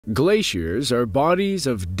Glaciers are bodies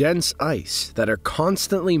of dense ice that are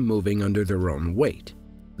constantly moving under their own weight.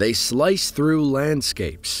 They slice through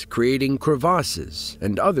landscapes, creating crevasses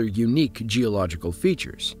and other unique geological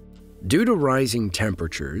features. Due to rising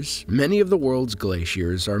temperatures, many of the world's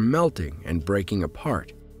glaciers are melting and breaking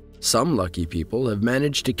apart. Some lucky people have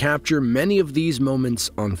managed to capture many of these moments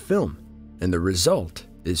on film, and the result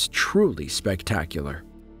is truly spectacular.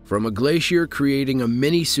 From a glacier creating a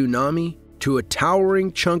mini tsunami to a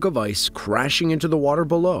towering chunk of ice crashing into the water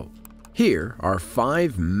below, here are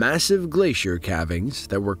 5 massive glacier calvings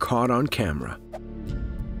that were caught on camera.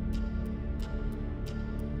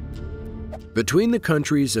 Between the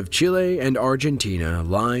countries of Chile and Argentina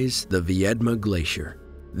lies the Viedma Glacier.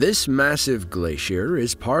 This massive glacier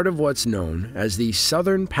is part of what's known as the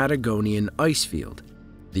Southern Patagonian ice field,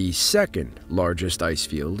 the second largest ice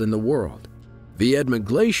field in the world. Viedma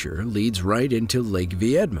Glacier leads right into Lake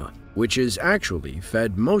Viedma, which is actually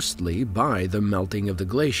fed mostly by the melting of the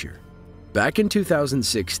glacier. Back in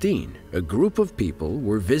 2016, a group of people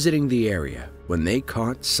were visiting the area when they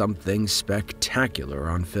caught something spectacular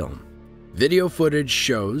on film. Video footage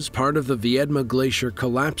shows part of the Viedma Glacier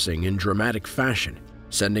collapsing in dramatic fashion,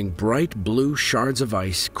 sending bright blue shards of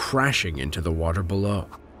ice crashing into the water below.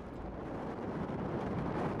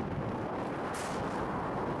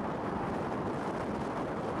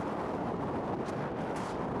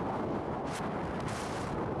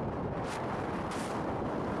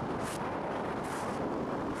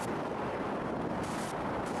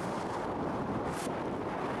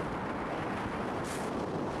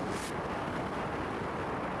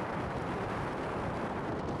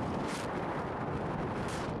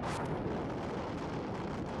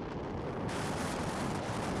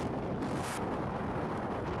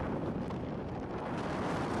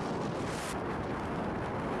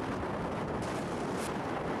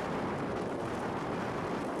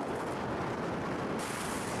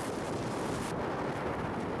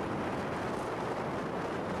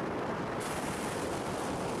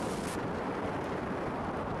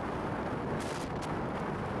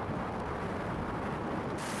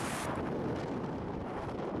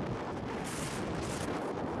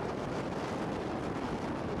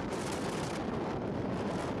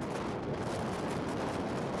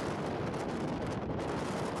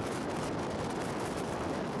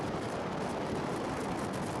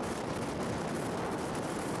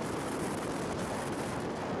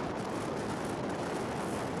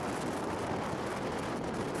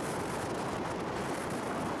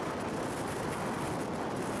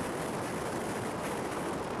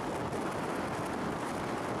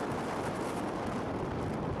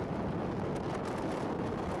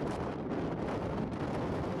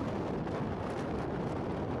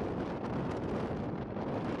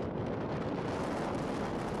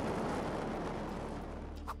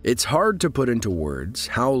 It's hard to put into words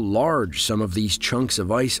how large some of these chunks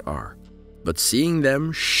of ice are, but seeing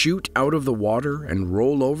them shoot out of the water and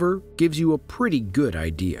roll over gives you a pretty good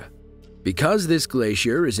idea. Because this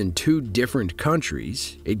glacier is in 2 different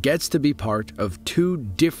countries, it gets to be part of 2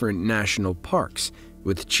 different national parks,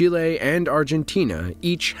 with Chile and Argentina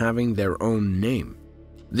each having their own name.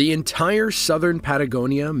 The entire southern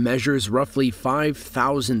Patagonia measures roughly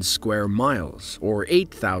 5,000 square miles, or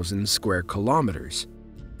 8,000 square kilometers.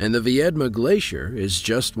 And the Viedma Glacier is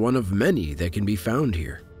just one of many that can be found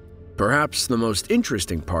here. Perhaps the most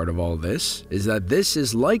interesting part of all this is that this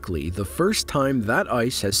is likely the first time that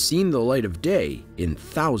ice has seen the light of day in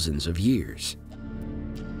thousands of years.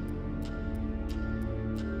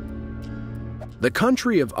 The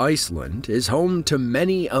country of Iceland is home to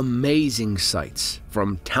many amazing sights,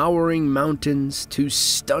 from towering mountains to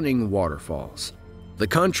stunning waterfalls. The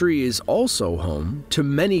country is also home to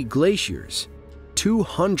many glaciers,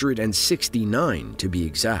 269 to be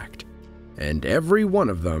exact. And every one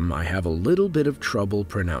of them I have a little bit of trouble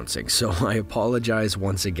pronouncing, so I apologize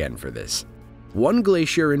once again for this. One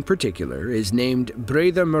glacier in particular is named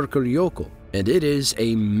Breda Merkurjökull, and it is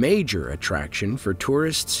a major attraction for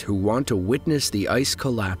tourists who want to witness the ice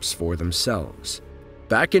collapse for themselves.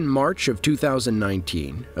 Back in March of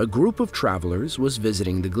 2019, a group of travelers was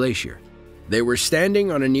visiting the glacier. They were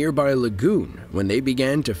standing on a nearby lagoon when they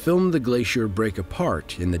began to film the glacier break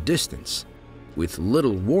apart in the distance. With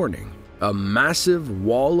little warning, a massive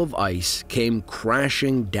wall of ice came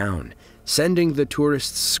crashing down, sending the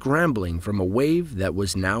tourists scrambling from a wave that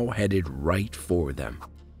was now headed right for them.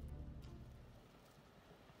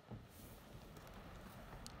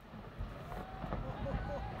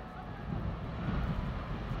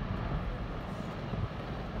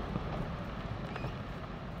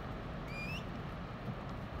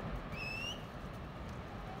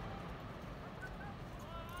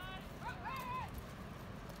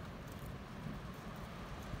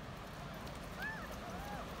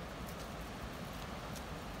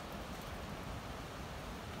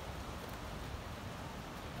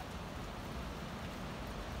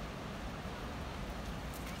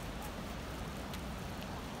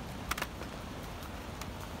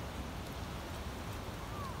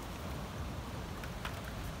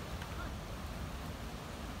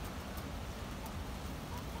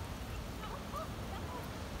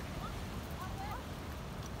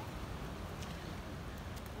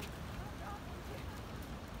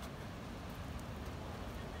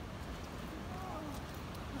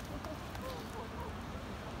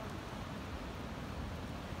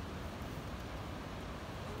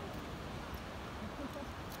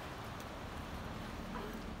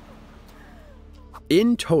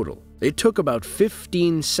 In total, it took about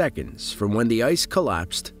 15 seconds from when the ice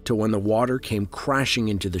collapsed to when the water came crashing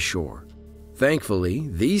into the shore. Thankfully,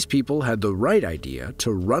 these people had the right idea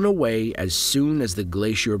to run away as soon as the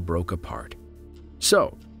glacier broke apart.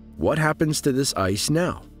 So, what happens to this ice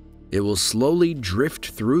now? It will slowly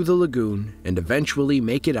drift through the lagoon and eventually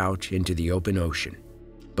make it out into the open ocean.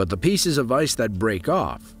 But the pieces of ice that break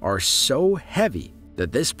off are so heavy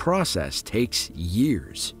that this process takes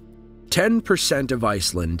years. 10% of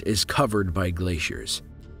Iceland is covered by glaciers.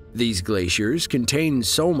 These glaciers contain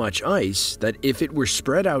so much ice that if it were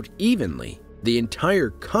spread out evenly, the entire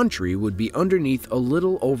country would be underneath a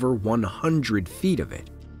little over 100 feet of it.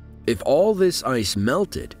 If all this ice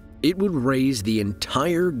melted, it would raise the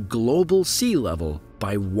entire global sea level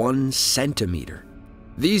by 1 centimeter.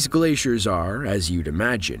 These glaciers are, as you'd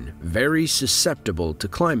imagine, very susceptible to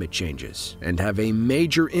climate changes and have a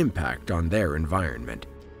major impact on their environment.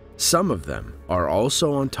 Some of them are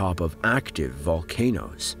also on top of active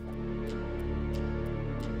volcanoes.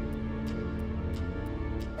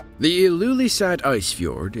 The Ilulissat Ice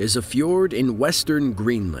Fjord is a fjord in western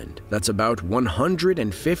Greenland that's about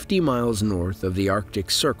 150 miles north of the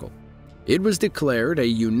Arctic Circle. It was declared a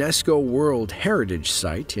UNESCO World Heritage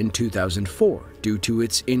Site in 2004 due to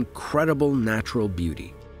its incredible natural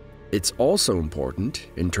beauty. It's also important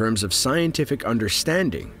in terms of scientific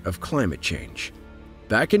understanding of climate change.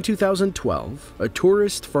 Back in 2012, a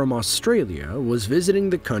tourist from Australia was visiting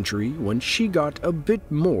the country when she got a bit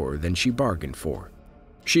more than she bargained for.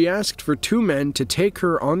 She asked for 2 men to take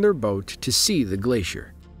her on their boat to see the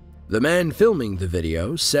glacier. The man filming the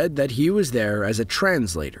video said that he was there as a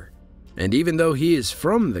translator, and even though he is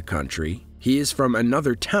from the country, he is from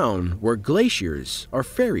another town where glaciers are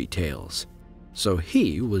fairy tales. So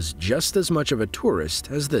he was just as much of a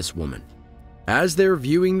tourist as this woman. As they're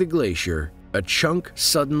viewing the glacier, a chunk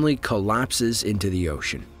suddenly collapses into the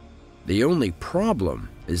ocean. The only problem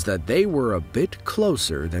is that they were a bit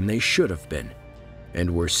closer than they should have been,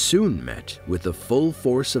 and were soon met with the full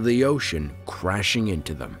force of the ocean crashing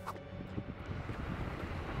into them.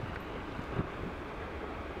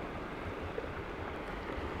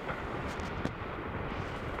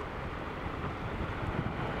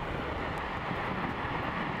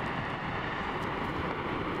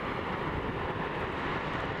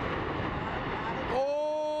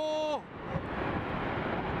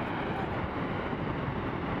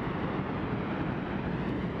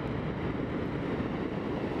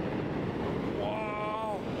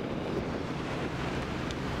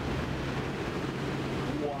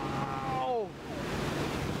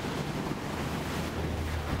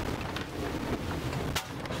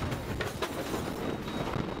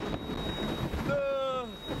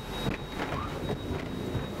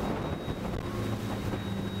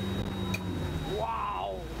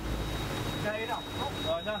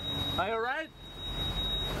 Are you alright?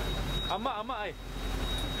 Amma ơi.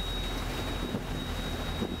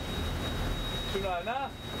 Chừng lại nè.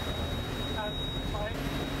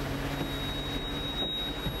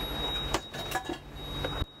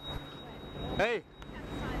 Hey.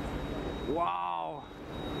 Wow.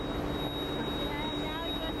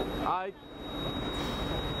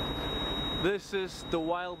 This is the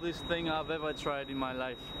wildest thing I've ever tried in my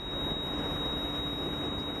life.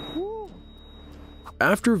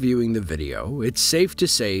 After viewing the video, it's safe to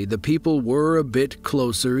say the people were a bit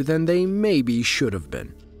closer than they maybe should have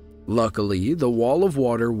been. Luckily, the wall of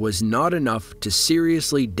water was not enough to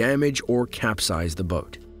seriously damage or capsize the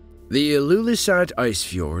boat. The Ilulissat Ice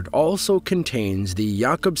Fjord also contains the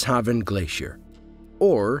Jakobshavn Glacier,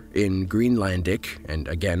 or in Greenlandic, and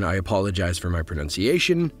again I apologize for my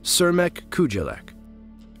pronunciation, Surmek Kujalek.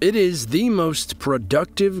 It is the most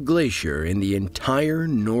productive glacier in the entire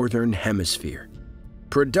northern hemisphere.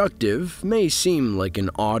 Productive may seem like an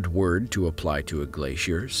odd word to apply to a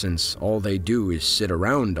glacier, since all they do is sit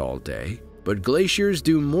around all day, but glaciers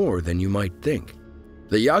do more than you might think.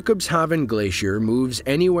 The Jakobshavn Glacier moves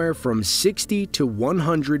anywhere from 60 to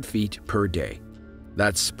 100 feet per day.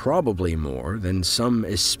 That's probably more than some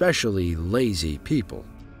especially lazy people.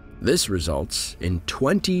 This results in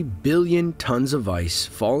 20 billion tons of ice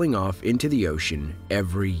falling off into the ocean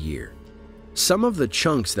every year. Some of the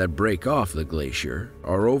chunks that break off the glacier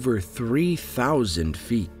are over 3,000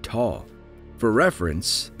 feet tall. For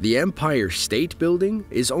reference, the Empire State Building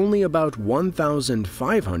is only about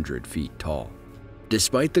 1,500 feet tall.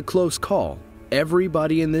 Despite the close call,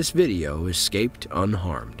 everybody in this video escaped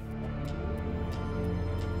unharmed.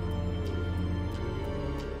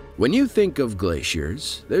 When you think of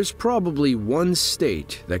glaciers, there's probably one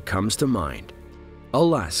state that comes to mind: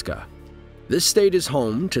 Alaska. This state is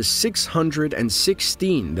home to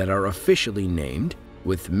 616 that are officially named,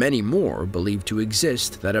 with many more believed to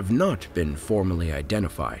exist that have not been formally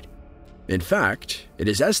identified. In fact, it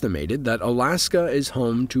is estimated that Alaska is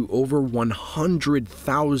home to over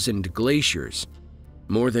 100,000 glaciers,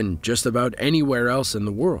 more than just about anywhere else in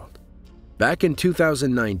the world. Back in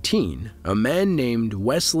 2019, a man named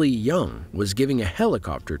Wesley Young was giving a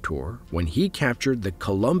helicopter tour when he captured the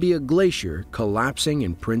Columbia Glacier collapsing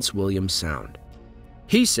in Prince William Sound.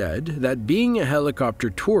 He said that being a helicopter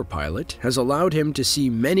tour pilot has allowed him to see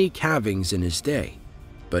many calvings in his day,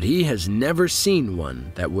 but he has never seen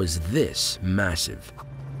one that was this massive.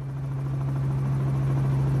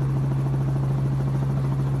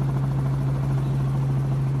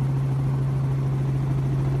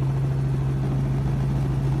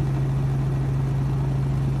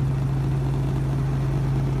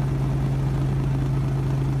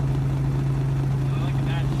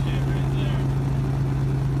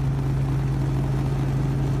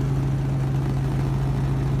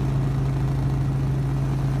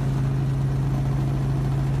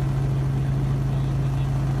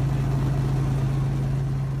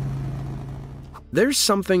 There's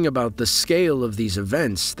something about the scale of these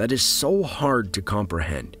events that is so hard to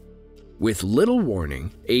comprehend. With little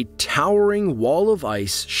warning, a towering wall of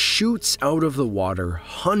ice shoots out of the water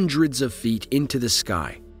hundreds of feet into the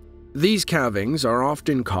sky. These calvings are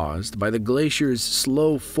often caused by the glacier's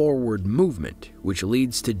slow forward movement, which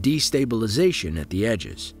leads to destabilization at the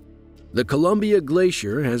edges. The Columbia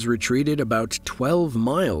Glacier has retreated about 12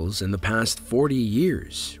 miles in the past 40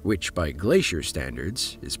 years, which by glacier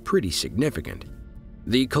standards is pretty significant.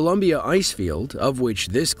 The Columbia ice field, of which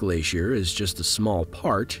this glacier is just a small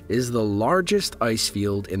part, is the largest ice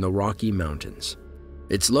field in the Rocky Mountains.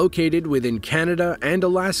 It's located within Canada and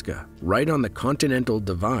Alaska, right on the Continental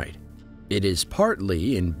Divide. It is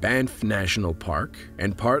partly in Banff National Park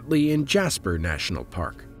and partly in Jasper National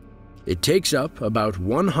Park. It takes up about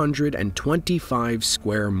 125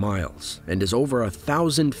 square miles and is over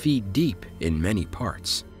 1,000 feet deep in many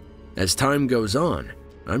parts. As time goes on,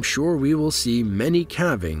 I'm sure we will see many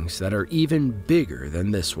calvings that are even bigger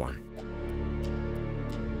than this one.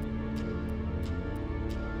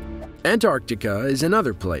 Antarctica is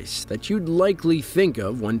another place that you'd likely think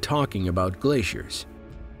of when talking about glaciers.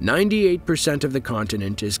 98% of the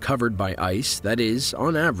continent is covered by ice that is,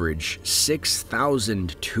 on average,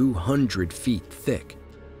 6,200 feet thick.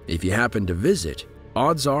 If you happen to visit,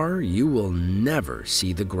 odds are you will never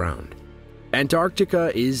see the ground.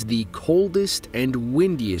 Antarctica is the coldest and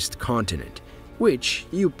windiest continent, which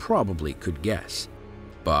you probably could guess.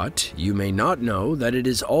 But you may not know that it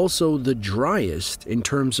is also the driest in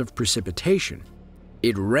terms of precipitation.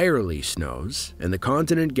 It rarely snows, and the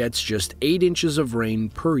continent gets just 8 inches of rain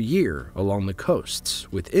per year along the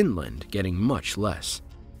coasts, with inland getting much less.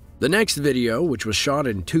 The next video, which was shot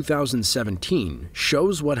in 2017,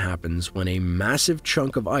 shows what happens when a massive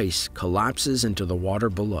chunk of ice collapses into the water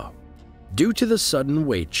below. Due to the sudden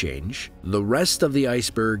weight change, the rest of the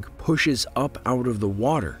iceberg pushes up out of the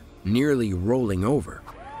water, nearly rolling over.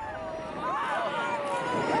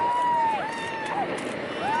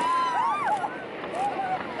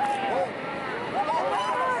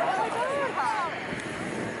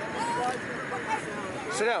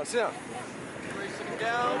 Sit down, sit down. Sitting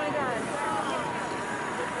down. Oh my God.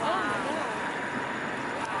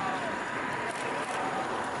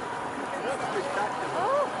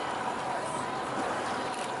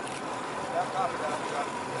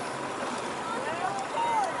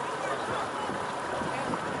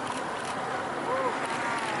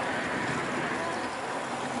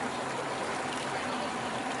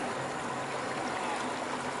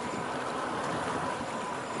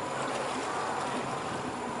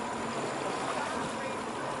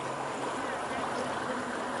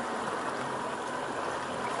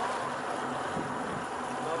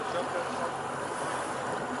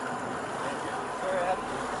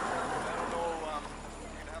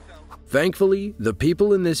 Thankfully, the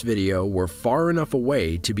people in this video were far enough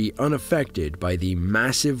away to be unaffected by the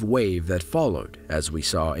massive wave that followed, as we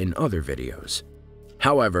saw in other videos.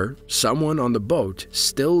 However, someone on the boat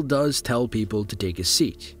still does tell people to take a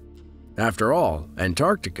seat. After all,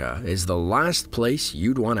 Antarctica is the last place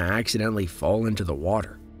you'd want to accidentally fall into the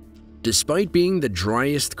water. Despite being the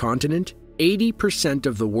driest continent, 80%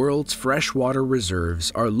 of the world's freshwater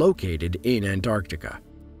reserves are located in Antarctica.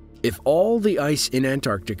 If all the ice in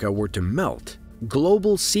Antarctica were to melt,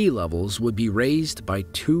 global sea levels would be raised by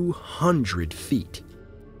 200 feet.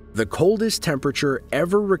 The coldest temperature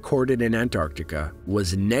ever recorded in Antarctica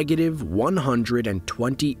was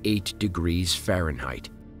 -128 degrees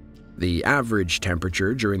Fahrenheit. The average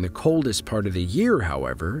temperature during the coldest part of the year,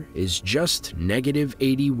 however, is just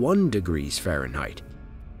 -81 degrees Fahrenheit.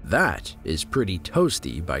 That is pretty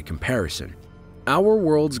toasty by comparison. Our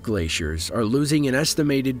world's glaciers are losing an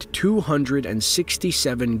estimated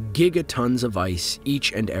 267 gigatons of ice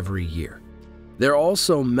each and every year. They're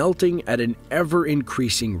also melting at an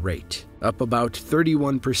ever-increasing rate, up about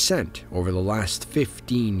 31% over the last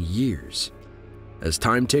 15 years. As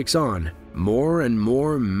time ticks on, more and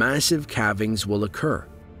more massive calvings will occur,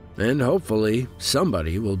 and hopefully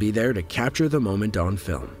somebody will be there to capture the moment on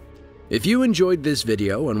film. If you enjoyed this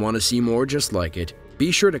video and want to see more just like it,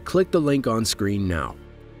 be sure to click the link on screen now.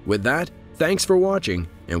 With that, thanks for watching,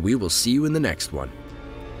 and we will see you in the next one.